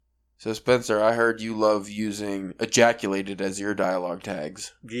So, Spencer, I heard you love using ejaculated as your dialogue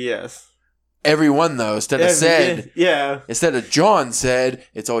tags. Yes. Everyone, though, instead of said, yeah. Instead of John said,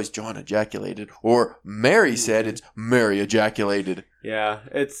 it's always John ejaculated. Or Mary said, it's Mary ejaculated. Yeah,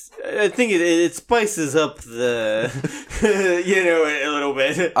 I think it spices up the, a little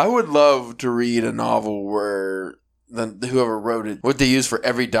bit. I would love to read a novel where whoever wrote it, what they used for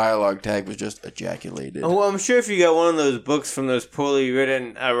every dialogue tag was just ejaculated. Oh, well, I'm sure if you got one of those books from those poorly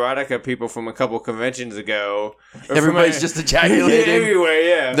written erotica people from a couple conventions ago. Everybody's just ejaculating. Everywhere,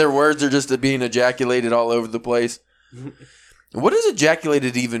 yeah. Their words are just being ejaculated all over the place. What does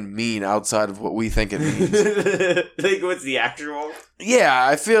ejaculated even mean outside of what we think it means? Like, what's the actual? Yeah,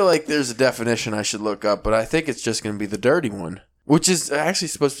 I feel like there's a definition I should look up, but I think it's just going to be the dirty one. Which is actually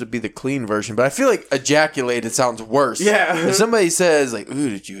supposed to be the clean version, but I feel like ejaculated sounds worse. Yeah. If somebody says, like,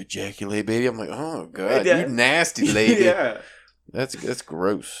 ooh, did you ejaculate, baby? I'm like, oh, God, you nasty lady. Yeah. That's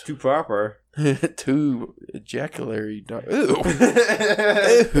gross. Too proper. Too ejaculatory. Ooh.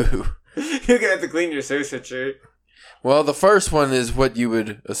 Ew. You're going to have to clean your sausage. Well, the first one is what you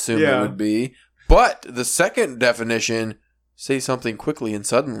would assume it would be. But the second definition, say something quickly and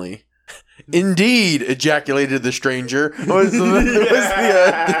suddenly. Indeed, ejaculated the stranger. Was the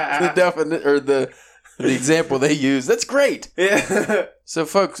example they use? That's great. Yeah. So,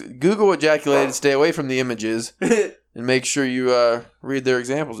 folks, Google ejaculated. Stay away from the images, and make sure you read their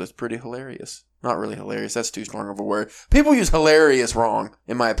examples. It's pretty hilarious. Not really hilarious. That's too strong of a word. People use hilarious wrong,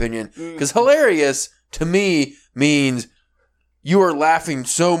 in my opinion, because hilarious to me means you are laughing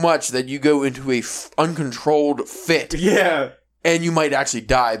so much that you go into a uncontrolled fit. Yeah. And you might actually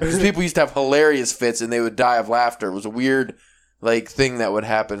die. Because people used to have hilarious fits and they would die of laughter. It was a weird thing that would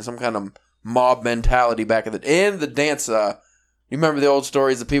happen. Some kind of mob mentality back in the... And the dance... you remember the old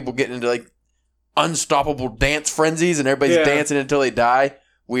stories of people getting into unstoppable dance frenzies and everybody's dancing until they die?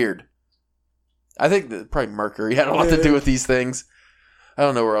 Weird. I think that probably Mercury had a lot to do with these things. I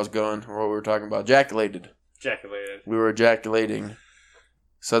don't know where I was going or what we were talking about. Ejaculated. We were ejaculating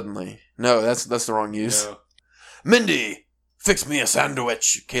suddenly. No, that's the wrong use. No. Mindy! Fix me a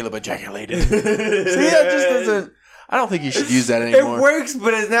sandwich. Caleb ejaculated. See, that just doesn't... I don't think you should use that anymore. It works,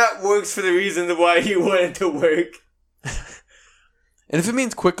 but it not works for the reason why you want it to work. And if it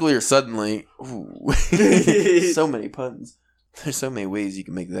means quickly or suddenly... Ooh, so many puns. There's so many ways you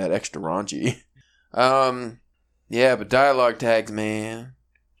can make that extra raunchy. Yeah, but dialogue tags, man.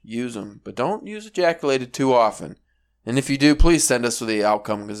 Use them. But don't use ejaculated too often. And if you do, please send us the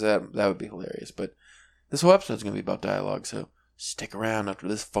outcome, because that would be hilarious. But... this whole episode's going to be about dialogue, so stick around after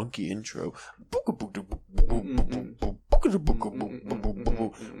this funky intro.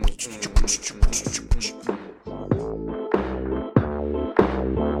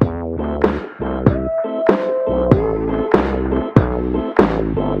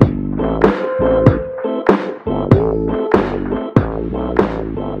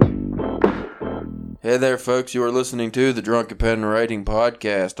 Hey there, folks. You are listening to the Drunken Pen Writing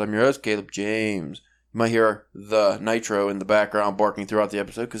Podcast. I'm your host, Caleb James. You might hear the Nitro in the background barking throughout the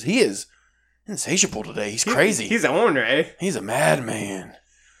episode because he is insatiable today. He's crazy. He's a ornery. He's a madman.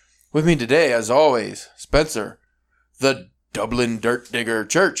 With me today, as always, Spencer, the Dublin Dirt Digger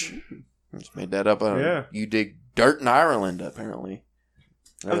Church. I just made that up. You dig dirt in Ireland, apparently.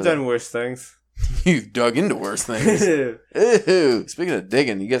 I've done worse things. You've dug into worse things. Ew. Speaking of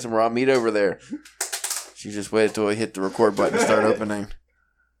digging, you got some raw meat over there. She just waited till I hit the record button to start opening.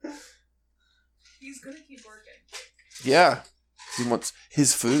 He's gonna keep working. Yeah. He wants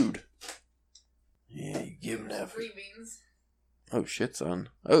his food. Yeah, you give him that Green beans. Oh, shit, son.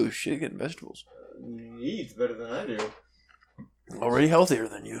 Oh, shit, getting vegetables. He eats better than I do. Already healthier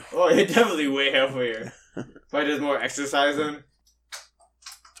than you. Oh, you're definitely way healthier. Probably does more exercising.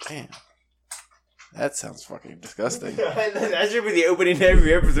 Damn. That sounds fucking disgusting. That should be the opening to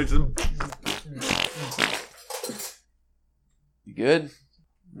every episode. You good?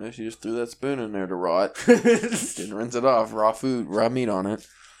 No, she just threw that spoon in there to rot. Didn't rinse it off. Raw food, raw meat on it.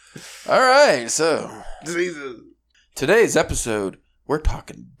 Alright, so. Jesus. Today's episode, we're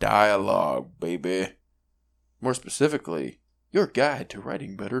talking dialogue, baby. More specifically, your guide to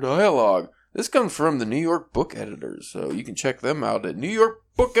writing better dialogue. This comes from the New York Book Editors, so you can check them out at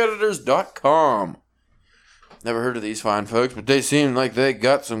newyorkbookeditors.com. Never heard of these fine folks, but they seem like they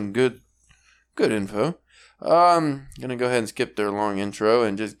got some good info. Gonna go ahead and skip their long intro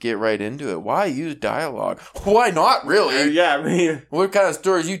and just get right into it. Why use dialogue? Why not, really? Yeah, I mean... What kind of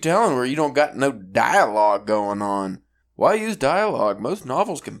stories you telling where you don't got no dialogue going on? Why use dialogue? Most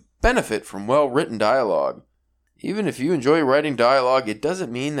novels can benefit from well-written dialogue. Even if you enjoy writing dialogue, it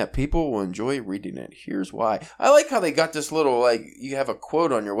doesn't mean that people will enjoy reading it. Here's why. I like how they got this little, like, you have a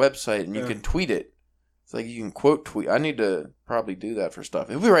quote on your website and you can tweet it. It's like you can quote tweet. I need to probably do that for stuff.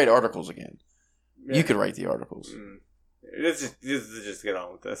 If we write articles again, you could write the articles. Let's just get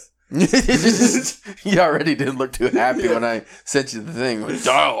on with this. You already didn't look too happy when I sent you the thing. With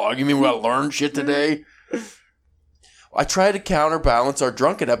dialogue, you mean we gotta learn shit today? I try to counterbalance our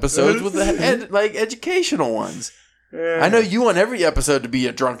drunken episodes with educational ones. Yeah. I know you want every episode to be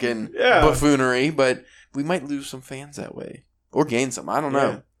a drunken buffoonery, but we might lose some fans that way. Or gain some, I don't know.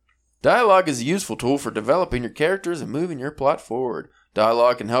 Yeah. Dialogue is a useful tool for developing your characters and moving your plot forward.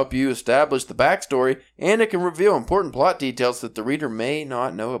 Dialogue can help you establish the backstory, and it can reveal important plot details that the reader may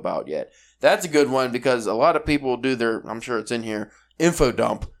not know about yet. That's a good one because a lot of people do their, I'm sure it's in here, info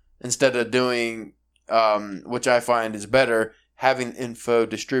dump instead of doing... which I find is better, having info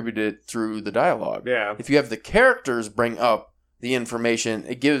distributed through the dialogue. Yeah. If you have the characters bring up the information,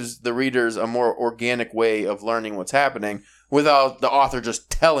 it gives the readers a more organic way of learning what's happening without the author just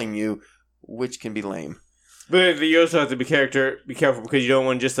telling you, which can be lame. But you also have to be careful because you don't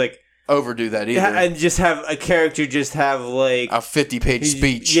want to just like overdo that either. And just have a character just have like a 50-page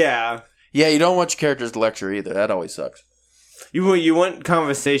speech. Yeah. Yeah, you don't want your characters to lecture either. That always sucks. You want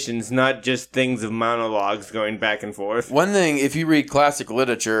conversations, not just things of monologues going back and forth. One thing, if you read classic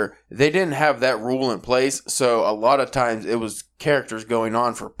literature, they didn't have that rule in place, so a lot of times it was characters going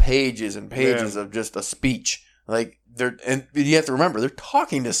on for pages and pages of just a speech. Like and you have to remember, they're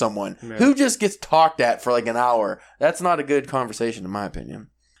talking to someone who just gets talked at for like an hour. That's not a good conversation, in my opinion.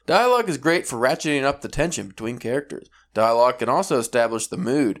 Dialogue is great for ratcheting up the tension between characters. Dialogue can also establish the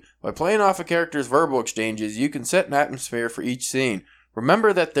mood. By playing off a character's verbal exchanges, you can set an atmosphere for each scene.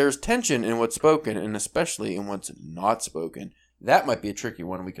 Remember that there's tension in what's spoken, and especially in what's not spoken. That might be a tricky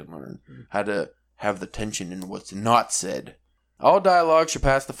one we can learn. How to have the tension in what's not said. All dialogue should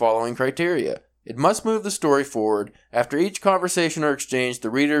pass the following criteria. It must move the story forward. After each conversation or exchange,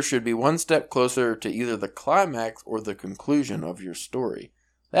 the reader should be one step closer to either the climax or the conclusion of your story.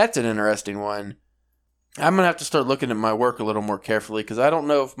 That's an interesting one. I'm going to have to start looking at my work a little more carefully because I don't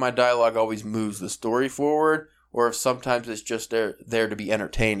know if my dialogue always moves the story forward or if sometimes it's just there to be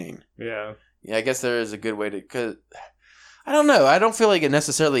entertaining. Yeah. Yeah, I guess there is a good way to... Cause I don't know. I don't feel like it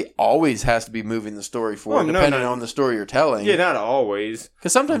necessarily always has to be moving the story forward depending on the story you're telling. Yeah, not always.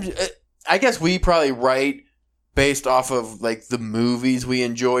 Because sometimes... I guess we probably write based off of like the movies we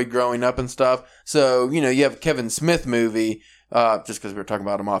enjoyed growing up and stuff. So, you have a Kevin Smith movie... just because we were talking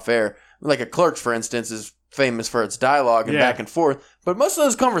about him off air. Like a Clerks, for instance, is famous for its dialogue and back and forth. But most of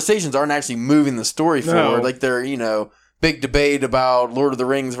those conversations aren't actually moving the story forward. Like they're, big debate about Lord of the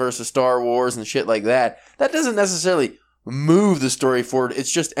Rings versus Star Wars and shit like that. That doesn't necessarily move the story forward.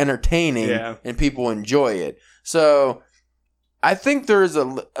 It's just entertaining and people enjoy it. So I think there's a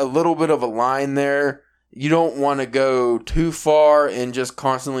little bit of a line there. You don't want to go too far and just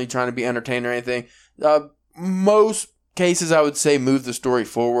constantly trying to be entertained or anything. Most cases, I would say, move the story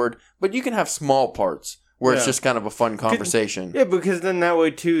forward, but you can have small parts where it's just kind of a fun conversation. Yeah, because then that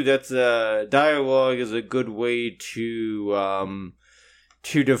way too, that's dialogue is a good way to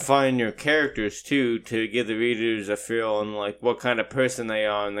define your characters too, to give the readers a feel on like what kind of person they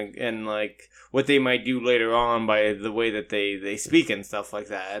are and like what they might do later on by the way that they speak and stuff like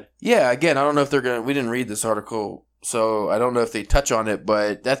that. Yeah, again, I don't know if we didn't read this article. So I don't know if they touch on it,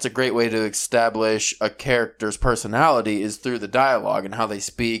 but that's a great way to establish a character's personality is through the dialogue and how they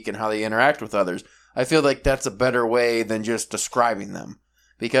speak and how they interact with others. I feel like that's a better way than just describing them.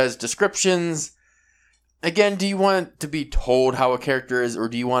 Because descriptions, again, do you want to be told how a character is or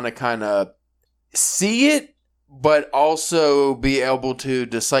do you want to kind of see it, but also be able to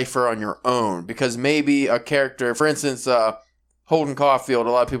decipher on your own? Because maybe a character, for instance, Holden Caulfield, a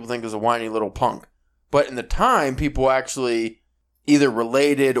lot of people think is a whiny little punk. But in the time, people actually either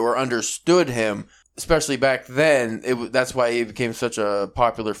related or understood him, especially back then. That's why he became such a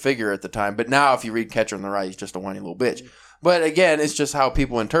popular figure at the time. But now, if you read Catcher in the Rye, he's just a whiny little bitch. But again, it's just how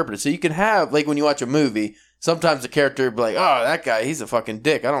people interpret it. So you can have, like when you watch a movie, sometimes the character will be like, oh, that guy, he's a fucking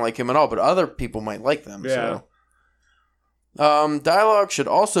dick. I don't like him at all. But other people might like them. Yeah. So. Dialogue should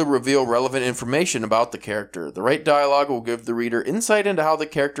also reveal relevant information about the character. The right dialogue will give the reader insight into how the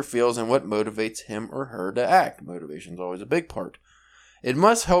character feels and what motivates him or her to act. Motivation is always a big part. It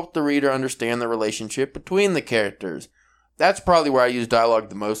must help the reader understand the relationship between the characters. That's probably where I use dialogue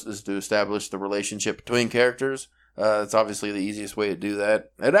the most, is to establish the relationship between characters. It's obviously the easiest way to do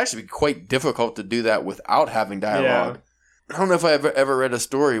that. It'd actually be quite difficult to do that without having dialogue. Yeah. I don't know if I've ever read a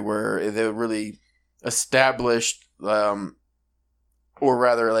story where they really established... or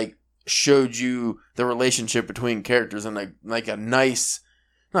rather, like, showed you the relationship between characters in like a nice,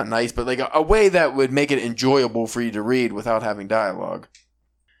 not nice, but like a way that would make it enjoyable for you to read without having dialogue.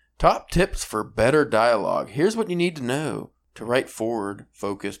 Top tips for better dialogue. Here's what you need to know to write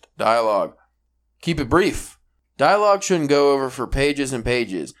forward-focused dialogue. Keep it brief. Dialogue shouldn't go over for pages and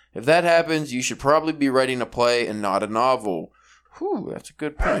pages. If that happens, you should probably be writing a play and not a novel. Whew, that's a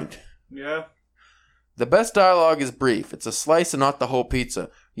good point. Yeah. The best dialogue is brief. It's a slice and not the whole pizza.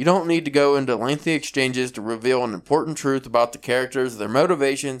 You don't need to go into lengthy exchanges to reveal an important truth about the characters, their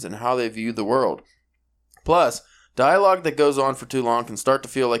motivations, and how they view the world. Plus, dialogue that goes on for too long can start to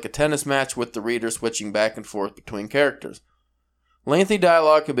feel like a tennis match with the reader switching back and forth between characters. Lengthy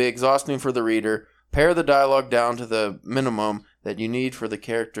dialogue can be exhausting for the reader. Pare the dialogue down to the minimum that you need for the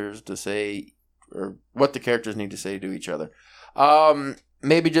characters to say, or what the characters need to say to each other.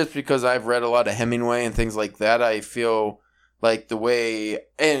 Maybe just because I've read a lot of Hemingway and things like that, I feel like the way,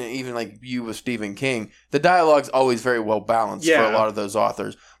 and even like you with Stephen King, the dialogue's always very well balanced for a lot of those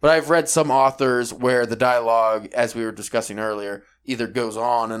authors. But I've read some authors where the dialogue, as we were discussing earlier, either goes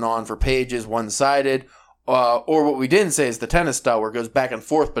on and on for pages, one-sided, or what we didn't say is the tennis style where it goes back and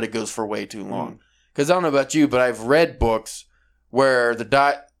forth, but it goes for way too long. Because I don't know about you, but I've read books where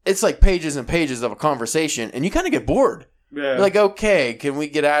it's like pages and pages of a conversation, and you kind of get bored. Yeah. You're like, okay, can we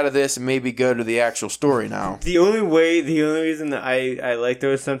get out of this and maybe go to the actual story now? The only reason that I like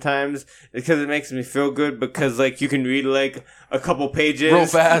those sometimes is because it makes me feel good because, like, you can read, like, a couple pages. Real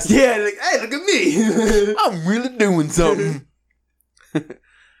fast. Yeah, like, hey, look at me. I'm really doing something.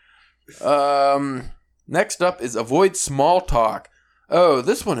 Next up is avoid small talk. Oh,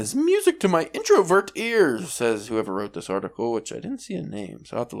 this one is music to my introvert ears, says whoever wrote this article, which I didn't see a name,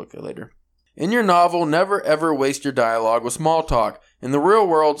 so I'll have to look at it later. In your novel, never ever waste your dialogue with small talk. In the real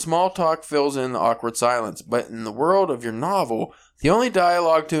world, small talk fills in the awkward silence, but in the world of your novel, the only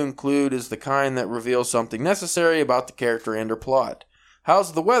dialogue to include is the kind that reveals something necessary about the character and or plot.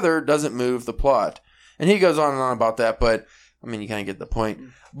 How's the weather doesn't move the plot. And he goes on and on about that, but, I mean, you kind of get the point.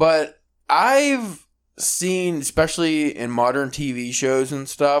 But I've seen, especially in modern TV shows and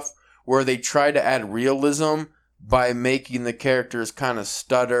stuff, where they try to add realism by making the characters kind of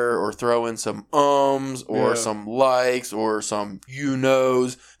stutter or throw in some ums or some likes or some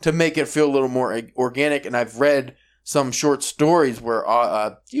you-knows to make it feel a little more organic. And I've read some short stories where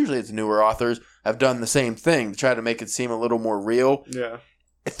usually it's newer authors have done the same thing to try to make it seem a little more real. Yeah.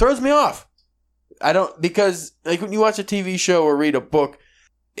 It throws me off. Because like when you watch a TV show or read a book,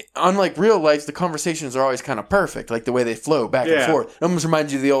 unlike real life, the conversations are always kind of perfect, like the way they flow back and forth. It almost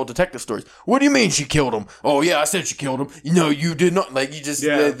reminds you of the old detective stories. What do you mean she killed him? Oh, yeah, I said she killed him. No, you did not. Like, you just,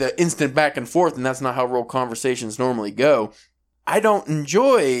 the instant back and forth, and that's not how real conversations normally go. I don't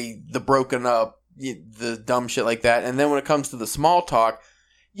enjoy the broken up, the dumb shit like that. And then when it comes to the small talk,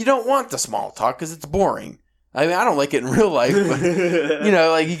 you don't want the small talk because it's boring. I mean, I don't like it in real life, but,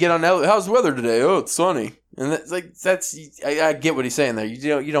 like you get on, how's the weather today? Oh, it's sunny. And I get what he's saying there.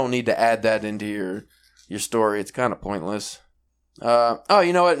 You don't need to add that into your story. It's kind of pointless. You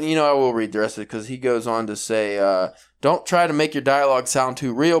know what? I will read the rest of it because he goes on to say, don't try to make your dialogue sound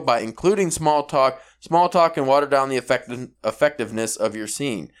too real by including small talk. Small talk can water down the effectiveness of your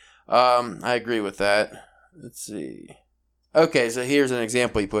scene. I agree with that. Let's see. Okay, so here's an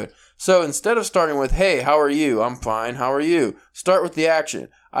example he put. So instead of starting with, hey, how are you? I'm fine. How are you? Start with the action.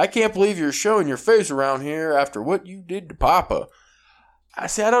 I can't believe you're showing your face around here after what you did to Papa. I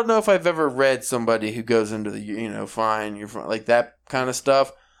don't know if I've ever read somebody who goes into the, fine, you're fine, like that kind of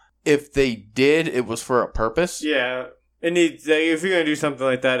stuff. If they did, it was for a purpose. Yeah. It needs, if you're going to do something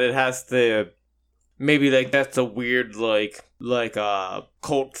like that, it has to, maybe like that's a weird, like a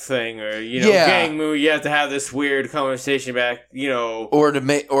cult thing or, gang movie. You have to have this weird conversation back,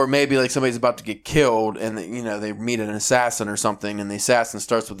 Or maybe like somebody's about to get killed and, they meet an assassin or something and the assassin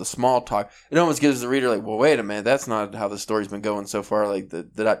starts with the small talk. It almost gives the reader like, well, wait a minute, that's not how the story's been going so far. Like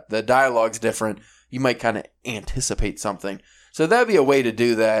the dialogue's different. You might kind of anticipate something. So that'd be a way to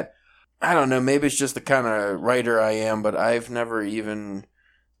do that. I don't know. Maybe it's just the kind of writer I am, but I've never even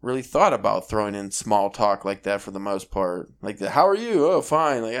really thought about throwing in small talk like that for the most part. Like, how are you? Oh,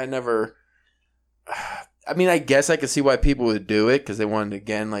 fine. Like, I mean, I guess I could see why people would do it because they wanted,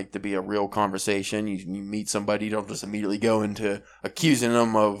 again, like to be a real conversation. You meet somebody, you don't just immediately go into accusing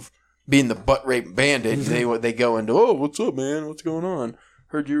them of being the butt rape bandit. They go into, oh, what's up, man? What's going on?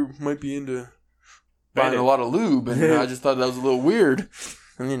 Heard you might be into buying a lot of lube, and I just thought that was a little weird.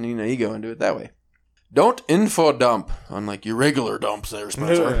 And then, you go into it that way. Don't info dump, unlike your regular dumps there,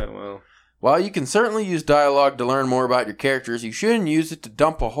 Spencer. While you can certainly use dialogue to learn more about your characters, you shouldn't use it to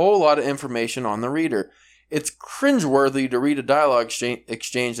dump a whole lot of information on the reader. It's cringeworthy to read a dialogue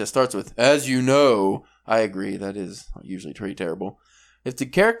exchange that starts with, "As you know." I agree, that is usually pretty terrible. If the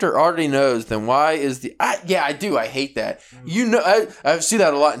character already knows, then why is the... I do. I hate that. You know, I see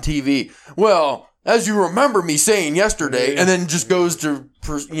that a lot in TV. Well, as you remember me saying yesterday, and then just goes to,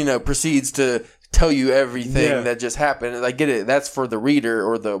 proceeds to tell you everything that just happened. And I get it. That's for the reader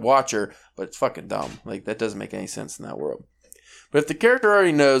or the watcher, but it's fucking dumb. Like, that doesn't make any sense in that world. But if the character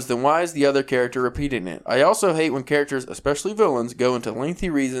already knows, then why is the other character repeating it? I also hate when characters, especially villains, go into lengthy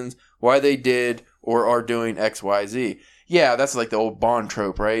reasons why they did or are doing X, Y, Z. Yeah, that's like the old Bond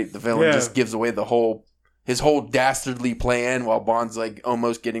trope, right? The villain just gives away his whole dastardly plan while Bond's like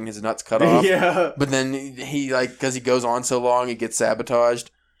almost getting his nuts cut off. Yeah. But then he because he goes on so long, he gets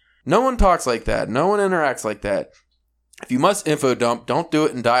sabotaged. No one talks like that. No one interacts like that. If you must info dump, don't do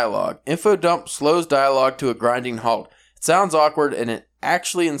it in dialogue. Info dump slows dialogue to a grinding halt. It sounds awkward and it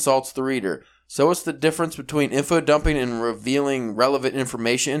actually insults the reader. So what's the difference between info dumping and revealing relevant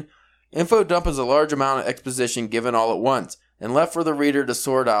information? Info dump is a large amount of exposition given all at once and left for the reader to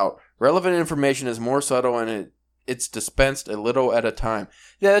sort out. Relevant information is more subtle and it's dispensed a little at a time.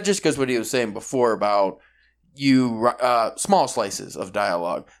 Yeah, that just goes what he was saying before about small slices of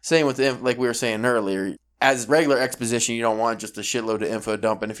dialogue. Same with, like we were saying earlier, as regular exposition, you don't want just a shitload of info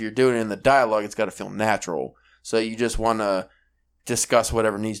dump. And if you're doing it in the dialogue, it's got to feel natural. So you just want to discuss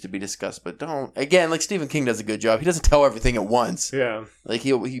whatever needs to be discussed, but don't. Again, like Stephen King does a good job. He doesn't tell everything at once. Yeah, like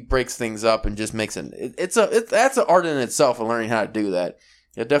he breaks things up and just makes it. That's an art in itself of learning how to do that.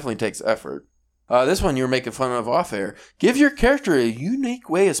 It definitely takes effort. This one you were making fun of off air. Give your character a unique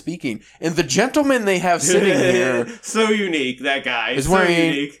way of speaking. And the gentleman they have sitting here, so unique. That guy is so wearing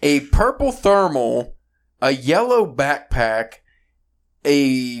unique. A purple thermal, a yellow backpack,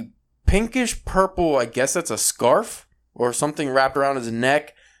 a pinkish purple. I guess that's a scarf or something wrapped around his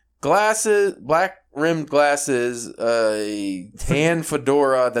neck. Glasses, black rimmed glasses, a tan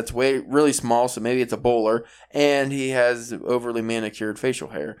fedora that's really small, so maybe it's a bowler, and he has overly manicured facial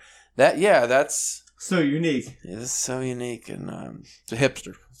hair. That's so unique. It's so unique, and it's a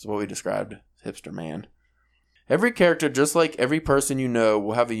hipster. That's what we described, hipster man. Every character, just like every person you know,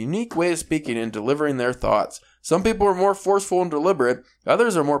 will have a unique way of speaking and delivering their thoughts. Some people are more forceful and deliberate,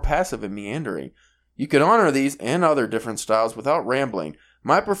 others are more passive and meandering. You can honor these and other different styles without rambling.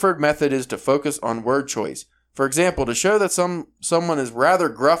 My preferred method is to focus on word choice. For example, to show that someone is rather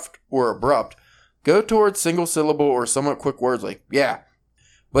gruff or abrupt, go towards single syllable or somewhat quick words like, yeah.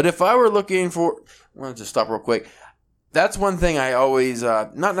 But if I were looking for... I want to just stop real quick. That's one thing I always,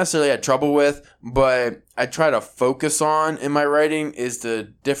 not necessarily had trouble with, but I try to focus on in my writing is to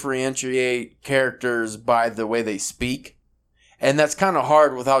differentiate characters by the way they speak. And that's kind of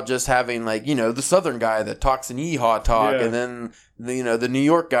hard without just having, like, the Southern guy that talks in yeehaw talk, and then, the New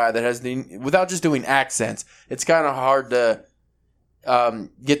York guy that has without just doing accents. It's kind of hard to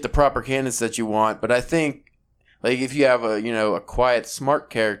get the proper candidates that you want. But I think, like, if you have a quiet,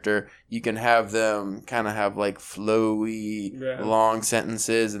 smart character, you can have them kind of have, like, flowy, long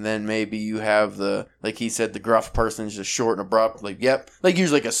sentences, and then maybe you have like he said, the gruff person is just short and abrupt. Like, yep. Like,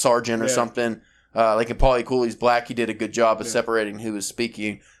 usually like a sergeant or something. Like in Paulie Cooley's Black, he did a good job of separating who was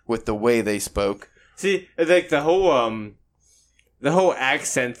speaking with the way they spoke. See, like the whole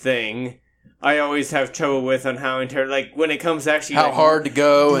accent thing, I always have trouble with on how like when it comes to actually how hard to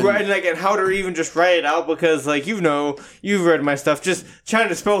go and how to even just write it out, because like you've read my stuff, just trying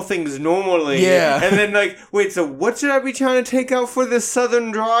to spell things normally, and then like wait, so what should I be trying to take out for this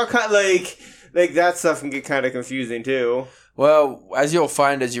Southern draw? Like that stuff can get kind of confusing too. Well, as you'll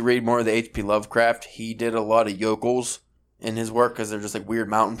find as you read more of the H.P. Lovecraft, he did a lot of yokels in his work because they're just like weird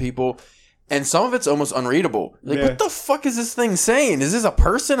mountain people. And some of it's almost unreadable. Like, what the fuck is this thing saying? Is this a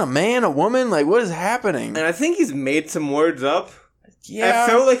person, a man, a woman? Like, what is happening? And I think he's made some words up. Yeah. I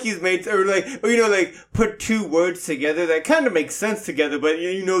felt like he's made, like put two words together that kind of make sense together, but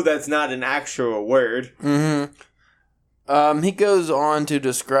that's not an actual word. Mm-hmm. He goes on to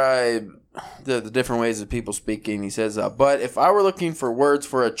describe the different ways of people speaking. He says, but if I were looking for words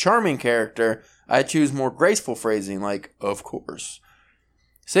for a charming character, I'd choose more graceful phrasing, like, of course.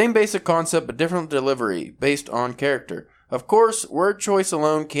 Same basic concept, but different delivery, based on character. Of course, word choice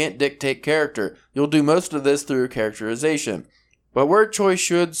alone can't dictate character. You'll do most of this through characterization. But word choice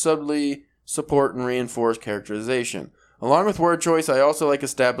should subtly support and reinforce characterization. Along with word choice, I also like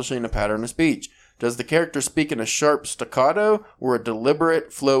establishing a pattern of speech. Does the character speak in a sharp staccato or a deliberate,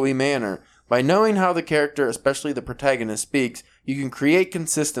 flowy manner? By knowing how the character, especially the protagonist, speaks, you can create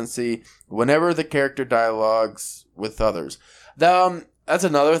consistency whenever the character dialogues with others. That's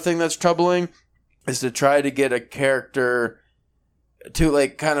another thing that's troubling, is to try to get a character to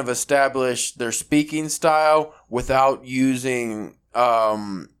like kind of establish their speaking style without using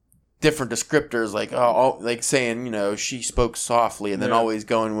different descriptors like saying, you know, she spoke softly and then always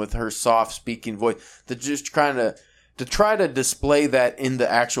going with her soft speaking voice. To just try to display that in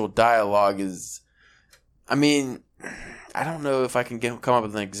the actual dialogue is, I mean, I don't know if I can come up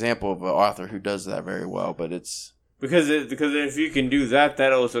with an example of an author who does that very well, but it's because if you can do that,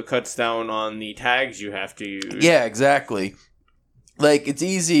 that also cuts down on the tags you have to use. Yeah, exactly. Like, it's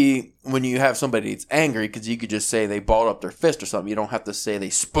easy when you have somebody that's angry because you could just say they balled up their fist or something. You don't have to say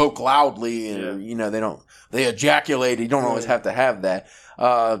they spoke loudly and, you know, they ejaculated. You don't always have to have that.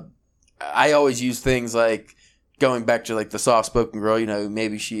 I always use things like going back to, like, the soft-spoken girl, you know,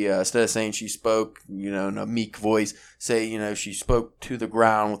 maybe she, instead of saying she spoke, you know, in a meek voice, say, you know, she spoke to the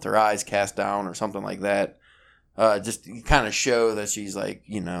ground with her eyes cast down or something like that. Just kind of show that she's, like,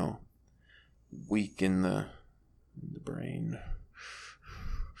 you know, weak in the brain.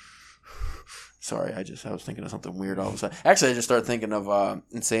 Sorry, I was thinking of something weird all of a sudden. Actually, I just started thinking of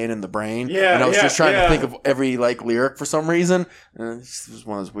Insane in the Brain. Yeah, and I was just trying to think of every, like, lyric for some reason. And it was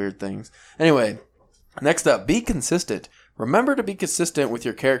one of those weird things. Anyway, next up, be consistent. Remember to be consistent with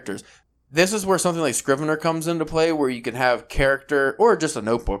your characters. This is where something like Scrivener comes into play, where you can have character, or just a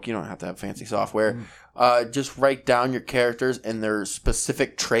notebook. You don't have to have fancy software. Just write down your characters and their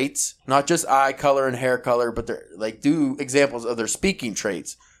specific traits. Not just eye color and hair color, but do examples of their speaking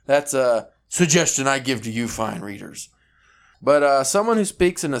traits. That's a suggestion I give to you fine readers. But someone who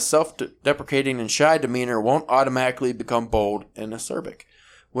speaks in a self-deprecating and shy demeanor won't automatically become bold and acerbic.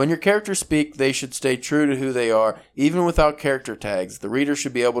 When your characters speak, they should stay true to who they are, even without character tags. The reader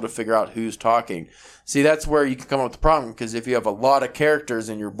should be able to figure out who's talking. See, that's where you can come up with the problem, because if you have a lot of characters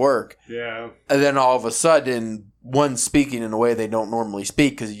in your work, and then all of a sudden, one's speaking in a way they don't normally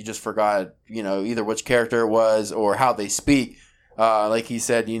speak, because you just forgot, you know, either which character it was or how they speak. Like he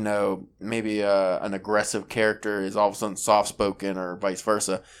said, you know, maybe an aggressive character is all of a sudden soft-spoken or vice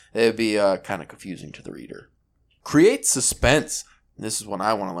versa. It would be kind of confusing to the reader. Create suspense. This is what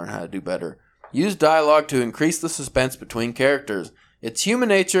I want to learn how to do better. Use dialogue to increase the suspense between characters. It's human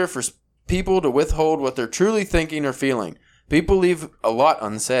nature for people to withhold what they're truly thinking or feeling. People leave a lot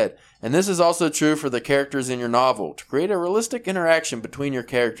unsaid. And this is also true for the characters in your novel. To create a realistic interaction between your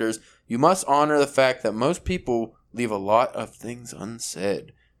characters, you must honor the fact that most people leave a lot of things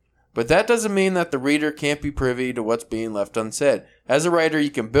unsaid. But that doesn't mean that the reader can't be privy to what's being left unsaid. As a writer, you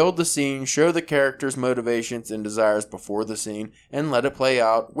can build the scene, show the characters' motivations and desires before the scene, and let it play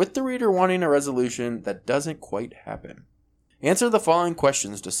out, with the reader wanting a resolution that doesn't quite happen. Answer the following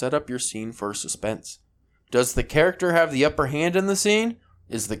questions to set up your scene for suspense. Does the character have the upper hand in the scene?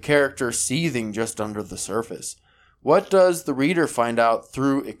 Is the character seething just under the surface? What does the reader find out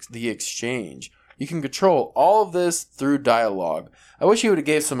through the exchange? You can control all of this through dialogue. I wish you would have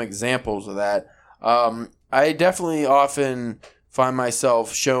gave some examples of that. I definitely often find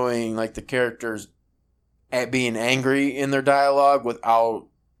myself showing like the characters being angry in their dialogue without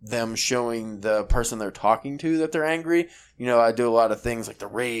them showing the person they're talking to that they're angry. You know, I do a lot of things like the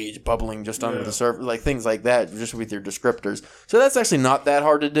rage bubbling just under the surface, like things like that, just with your descriptors. So that's actually not that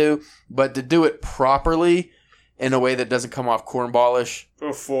hard to do, but to do it properly in a way that doesn't come off cornballish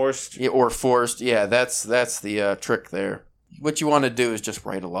or forced. Yeah, that's the trick there. What you want to do is just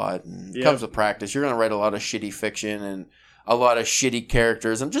write a lot. And it comes with practice. You're going to write a lot of shitty fiction and a lot of shitty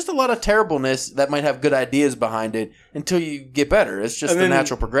characters and just a lot of terribleness that might have good ideas behind it until you get better. It's just the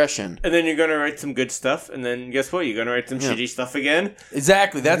natural progression. And then you're going to write some good stuff, and then guess what? You're going to write some shitty stuff again.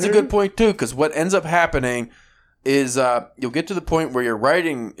 Exactly. That's a good point, too, because what ends up happening is you'll get to the point where your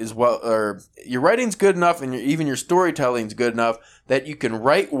writing is your writing's good enough and even your storytelling's good enough that you can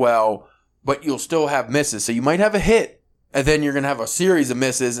write well, but you'll still have misses. So you might have a hit, and then you're going to have a series of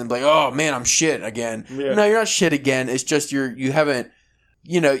misses and be like, oh, man, I'm shit again. Yeah. No, you're not shit again. It's just you haven't,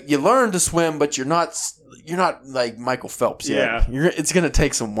 you know, you learn to swim, but you're not like Michael Phelps yet. Yeah. It's going to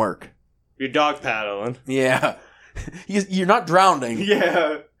take some work. You're dog paddling. Yeah. You're not drowning.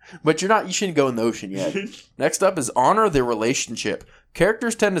 Yeah. But you shouldn't go in the ocean yet. Next up is honor the relationship.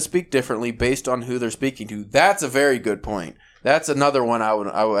 Characters tend to speak differently based on who they're speaking to. That's a very good point. That's another one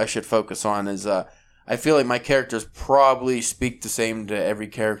I should focus on is I feel like my characters probably speak the same to every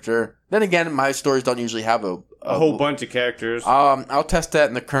character. Then again, my stories don't usually have a whole bunch of characters. I'll test that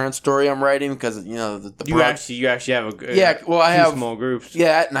in the current story I'm writing because you know you actually have I have small groups.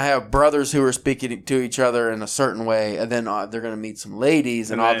 Yeah, and I have brothers who are speaking to each other in a certain way, and then they're going to meet some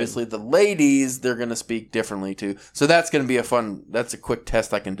ladies, and obviously the ladies they're going to speak differently too. So that's going to be that's a quick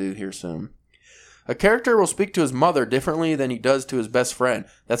test I can do here soon. A character will speak to his mother differently than he does to his best friend.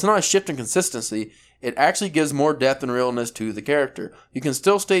 That's not a shift in consistency. it actually gives more depth and realness to the character. You can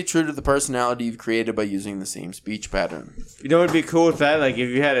still stay true to the personality you've created by using the same speech pattern. You know what would be cool with that? Like, if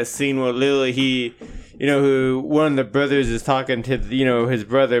you had a scene where literally who one of the brothers is talking to, his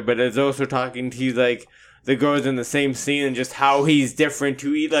brother, but is also talking to, like, the girls in the same scene, and just how he's different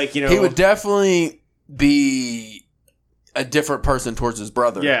to eat, like, He would definitely be a different person towards his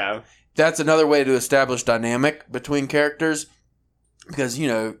brother. Yeah. That's another way to establish dynamic between characters. Because,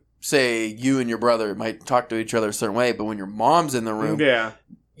 say you and your brother might talk to each other a certain way, but when your mom's in the room,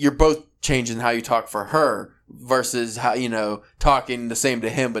 you're both changing how you talk for her versus how, talking the same to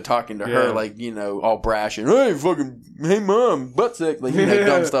him, but talking to her like, all brash and, hey mom, butt sick, like,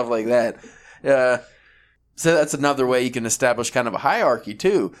 dumb stuff like that. So that's another way you can establish kind of a hierarchy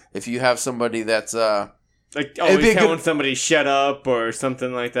too. If you have somebody that's, like always telling somebody shut up or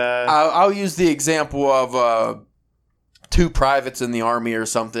something like that. I'll use the example of, two privates in the army or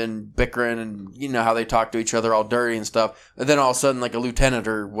something bickering, and how they talk to each other all dirty and stuff. And then all of a sudden, like a lieutenant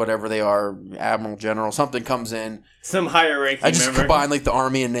or whatever they are, admiral, general, something comes in. Some higher ranking I just combine like the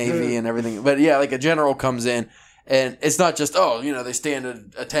army and navy and everything. But yeah, like a general comes in, and it's not just they stand at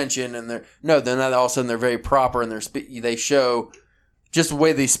attention and then all of a sudden they're very proper and they show just the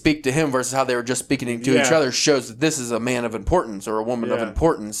way they speak to him versus how they were just speaking to each other shows that this is a man of importance or a woman of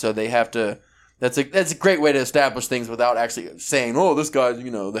importance. So they have to. That's a great way to establish things without actually saying, oh, this guy's,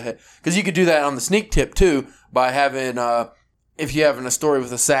 the head. Because you could do that on the sneak tip, too, by having, if you're having a story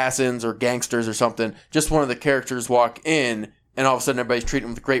with assassins or gangsters or something, just one of the characters walk in, and all of a sudden everybody's treating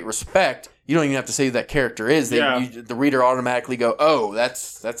them with great respect. You don't even have to say who that character is. The reader automatically go, oh,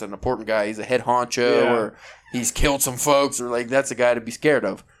 that's an important guy. He's a head honcho, or he's killed some folks, or, like, that's a guy to be scared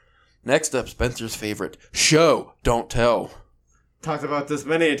of. Next up, Spencer's favorite, show, don't tell. Talked about this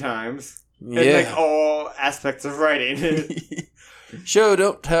many times. In like all aspects of writing. Show,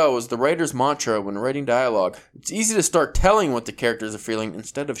 don't tell is the writer's mantra when writing dialogue. It's easy to start telling what the characters are feeling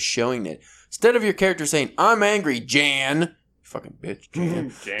instead of showing it. Instead of your character saying, I'm angry, Jan. Fucking bitch,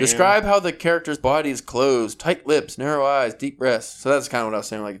 Jan. Describe how the character's body is closed. Tight lips, narrow eyes, deep breaths. So that's kind of what I was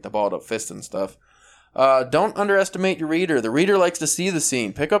saying, like the balled up fist and stuff. Don't underestimate your reader. The reader likes to see the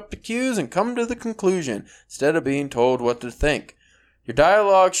scene. Pick up the cues and come to the conclusion instead of being told what to think. Your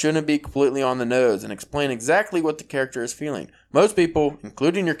dialogue shouldn't be completely on the nose and explain exactly what the character is feeling. Most people,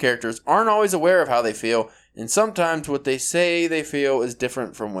 including your characters, aren't always aware of how they feel, and sometimes what they say they feel is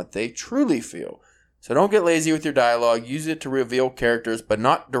different from what they truly feel. So don't get lazy with your dialogue. Use it to reveal characters, but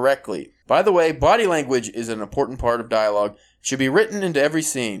not directly. By the way, body language is an important part of dialogue. It should be written into every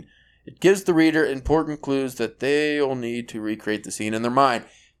scene. It gives the reader important clues that they'll need to recreate the scene in their mind.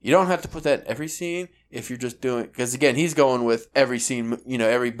 You don't have to put that in every scene if you're just doing... Because, again, he's going with every scene,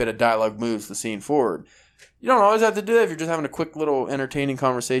 every bit of dialogue moves the scene forward. You don't always have to do that. If you're just having a quick little entertaining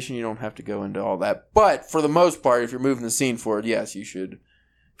conversation, you don't have to go into all that. But, for the most part, if you're moving the scene forward, yes, you should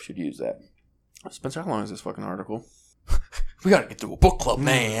use that. Spencer, how long is this fucking article? We gotta get to a book club,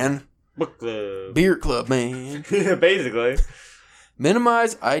 man. Book club. Beer club, man. Basically.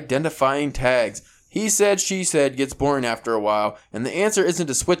 Minimize identifying tags. He said, she said gets boring after a while, and the answer isn't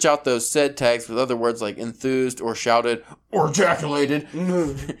to switch out those said tags with other words like enthused or shouted or ejaculated.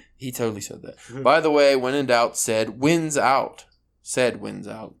 He totally said that. By the way, when in doubt, said wins out. Said wins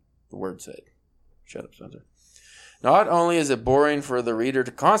out. The word said. Shut up, Spencer. Not only is it boring for the reader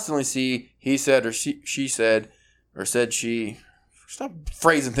to constantly see he said or she said or said she. Stop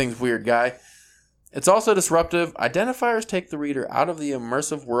phrasing things weird, guy. It's also disruptive. Identifiers take the reader out of the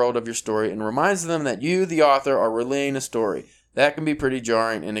immersive world of your story and reminds them that you, the author, are relaying a story. That can be pretty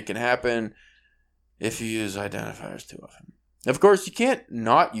jarring, and it can happen if you use identifiers too often. Of course, you can't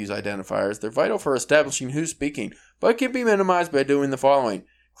not use identifiers. They're vital for establishing who's speaking, but can be minimized by doing the following.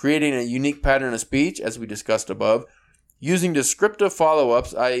 Creating a unique pattern of speech, as we discussed above. Using descriptive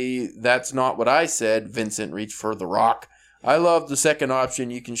follow-ups, i.e., that's not what I said, Vincent reached for the rock. I love the second option.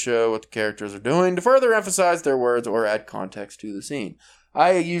 You can show what the characters are doing to further emphasize their words or add context to the scene.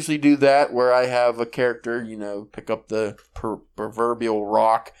 I usually do that where I have a character, pick up the proverbial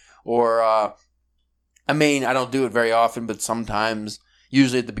rock. Or, I don't do it very often, but sometimes,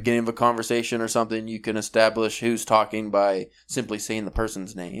 usually at the beginning of a conversation or something, you can establish who's talking by simply saying the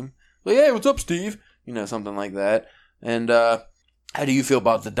person's name. Like, hey, what's up, Steve? Something like that. And, how do you feel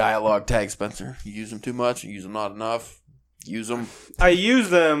about the dialogue tags, Spencer? You use them too much? You use them not enough? Use them. I use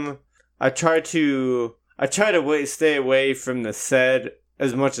them. I try to stay away from the said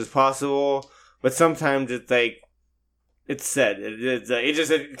as much as possible, but sometimes it's like it's said.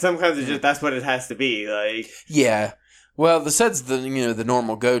 Sometimes it's just that's what it has to be. Like yeah. Well, the set's the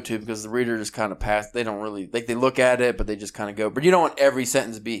normal go-to because the reader just kind of pass. They don't really they look at it, but they just kind of go. But you don't want every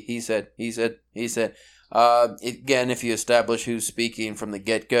sentence to be he said, he said, he said. Again, if you establish who's speaking from the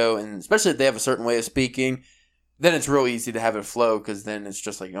get-go, and especially if they have a certain way of speaking, then it's real easy to have it flow because then it's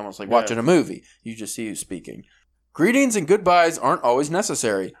just like almost like watching a movie. You just see who's speaking. Greetings and goodbyes aren't always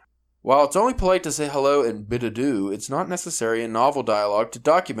necessary. While it's only polite to say hello and bid adieu, it's not necessary in novel dialogue to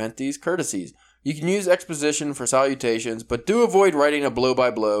document these courtesies. You can use exposition for salutations, but do avoid writing a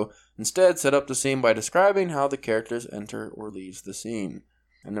blow-by-blow. Instead, set up the scene by describing how the characters enter or leave the scene.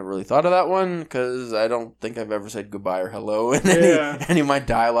 I never really thought of that one because I don't think I've ever said goodbye or hello in any of my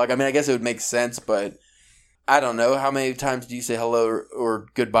dialogue. I mean, I guess it would make sense, but I don't know. How many times do you say hello or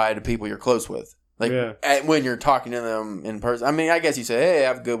goodbye to people you're close with? Like when you're talking to them in person. I mean, I guess you say, hey,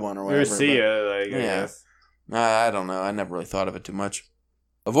 have a good one or whatever. Or see ya, I guess. I don't know. I never really thought of it too much.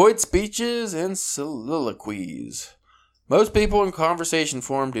 Avoid speeches and soliloquies. Most people in conversation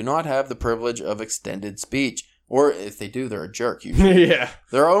form do not have the privilege of extended speech. Or if they do, they're a jerk usually.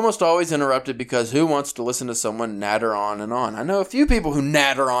 They're almost always interrupted because who wants to listen to someone natter on and on? I know a few people who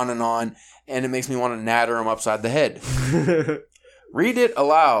natter on, and it makes me want to natter them upside the head. Read it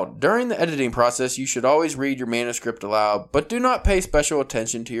aloud. During the editing process, you should always read your manuscript aloud, but do not pay special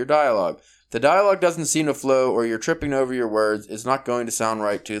attention to your dialogue. If the dialogue doesn't seem to flow or you're tripping over your words, it's not going to sound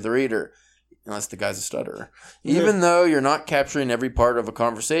right to the reader. Unless the guy's a stutterer. Even though you're not capturing every part of a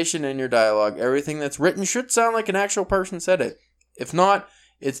conversation in your dialogue, everything that's written should sound like an actual person said it. If not,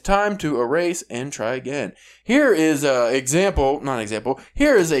 it's time to erase and try again. Here is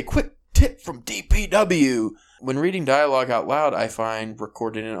Here is a quick tip from DPW. When reading dialogue out loud, I find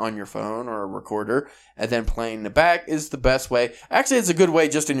recording it on your phone or a recorder and then playing it back is the best way. Actually, it's a good way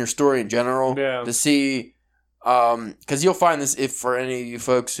just in your story in general to see, because you'll find this if for any of you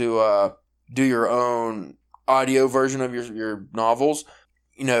folks who do your own audio version of your novels,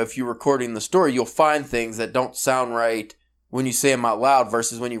 if you're recording the story, you'll find things that don't sound right when you say them out loud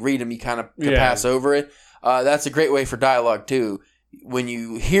versus when you read them, you kind of pass over it. That's a great way for dialogue too. When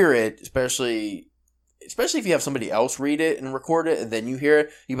you hear it, especially if you have somebody else read it and record it and then you hear it,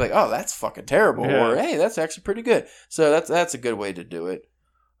 you'll be like, oh, that's fucking terrible. Or, hey, that's actually pretty good. So that's a good way to do it.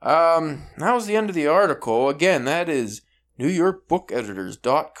 That was the end of the article. Again, that is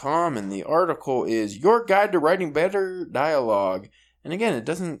NewYorkBookEditors.com, and the article is Your Guide to Writing Better Dialogue. And again, it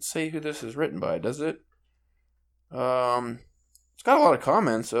doesn't say who this is written by, does it? It's got a lot of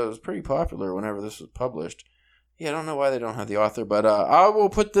comments, so it was pretty popular whenever this was published. Yeah, I don't know why they don't have the author, but I will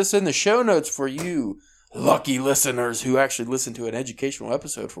put this in the show notes for you lucky listeners who actually listen to an educational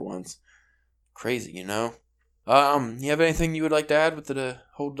episode for once. Crazy, You have anything you would like to add with the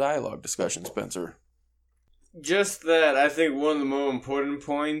whole dialogue discussion, Spencer? Just that I think one of the more important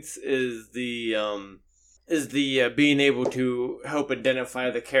points is the being able to help identify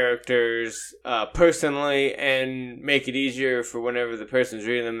the characters personally and make it easier for whenever the person's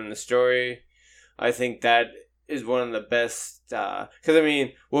reading them in the story. I think that is one of the best, because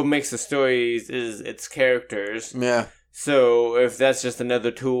what makes the stories is its characters. Yeah. So if that's just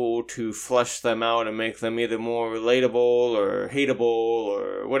another tool to flush them out and make them either more relatable or hateable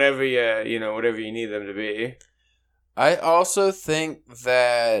or whatever whatever you need them to be. I also think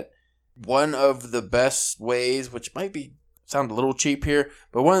that one of the best ways, which might sound a little cheap here,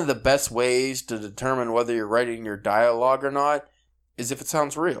 but one of the best ways to determine whether you're writing your dialogue or not is if it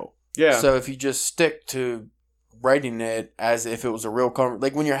sounds real. Yeah. So if you just stick to writing it as if it was a real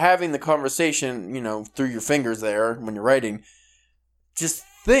like when you're having the conversation, through your fingers there when you're writing, just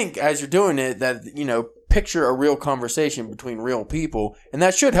think as you're doing it that, picture a real conversation between real people, and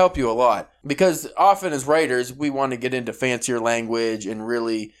that should help you a lot because often as writers, we want to get into fancier language and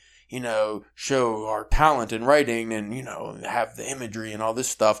really, show our talent in writing and, have the imagery and all this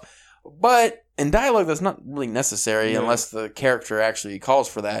stuff. But in dialogue, that's not really necessary unless the character actually calls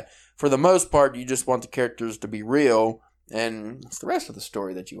for that. For the most part, you just want the characters to be real, and it's the rest of the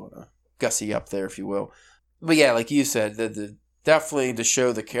story that you want to gussy up there, if you will. But yeah, like you said, definitely to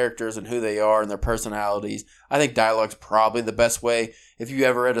show the characters and who they are and their personalities. I think dialogue's probably the best way. If you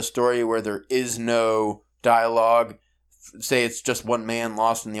ever read a story where there is no dialogue, say it's just one man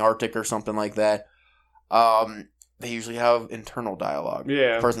lost in the Arctic or something like that, they usually have internal dialogue.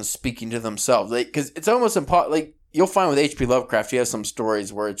 Yeah. The person speaking to themselves. Because it's almost impossible. Like, you'll find with H.P. Lovecraft, he has some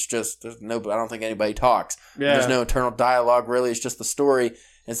stories where it's just, I don't think anybody talks. Yeah. There's no internal dialogue, really. It's just the story.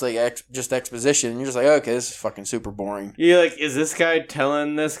 It's like just exposition. And you're just like, okay, this is fucking super boring. You're like, is this guy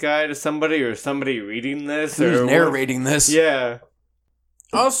telling this guy to somebody or somebody reading this? Who's narrating this? Yeah.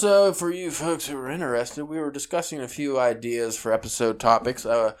 Also, for you folks who are interested, we were discussing a few ideas for episode topics.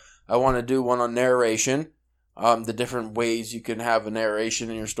 I want to do one on narration. the different ways you can have a narration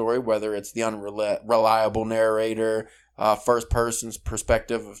in your story, whether it's the unreliable narrator, first person's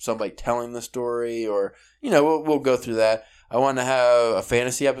perspective of somebody telling the story, or, we'll go through that. I want to have a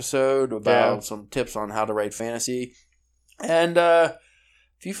fantasy episode about some tips on how to write fantasy. And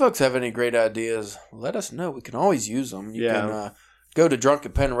if you folks have any great ideas, let us know. We can always use them. You can go to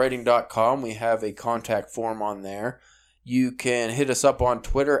drunkenpenwriting.com. We have a contact form on there. You can hit us up on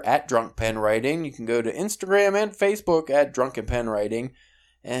Twitter at drunkpenwriting. You can go to Instagram and Facebook at drunkenpenwriting.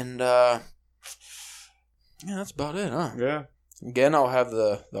 And that's about it, huh? Yeah. Again, I'll have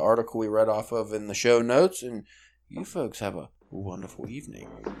the article we read off of in the show notes. And you folks have a wonderful evening.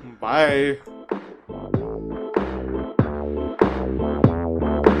 Bye.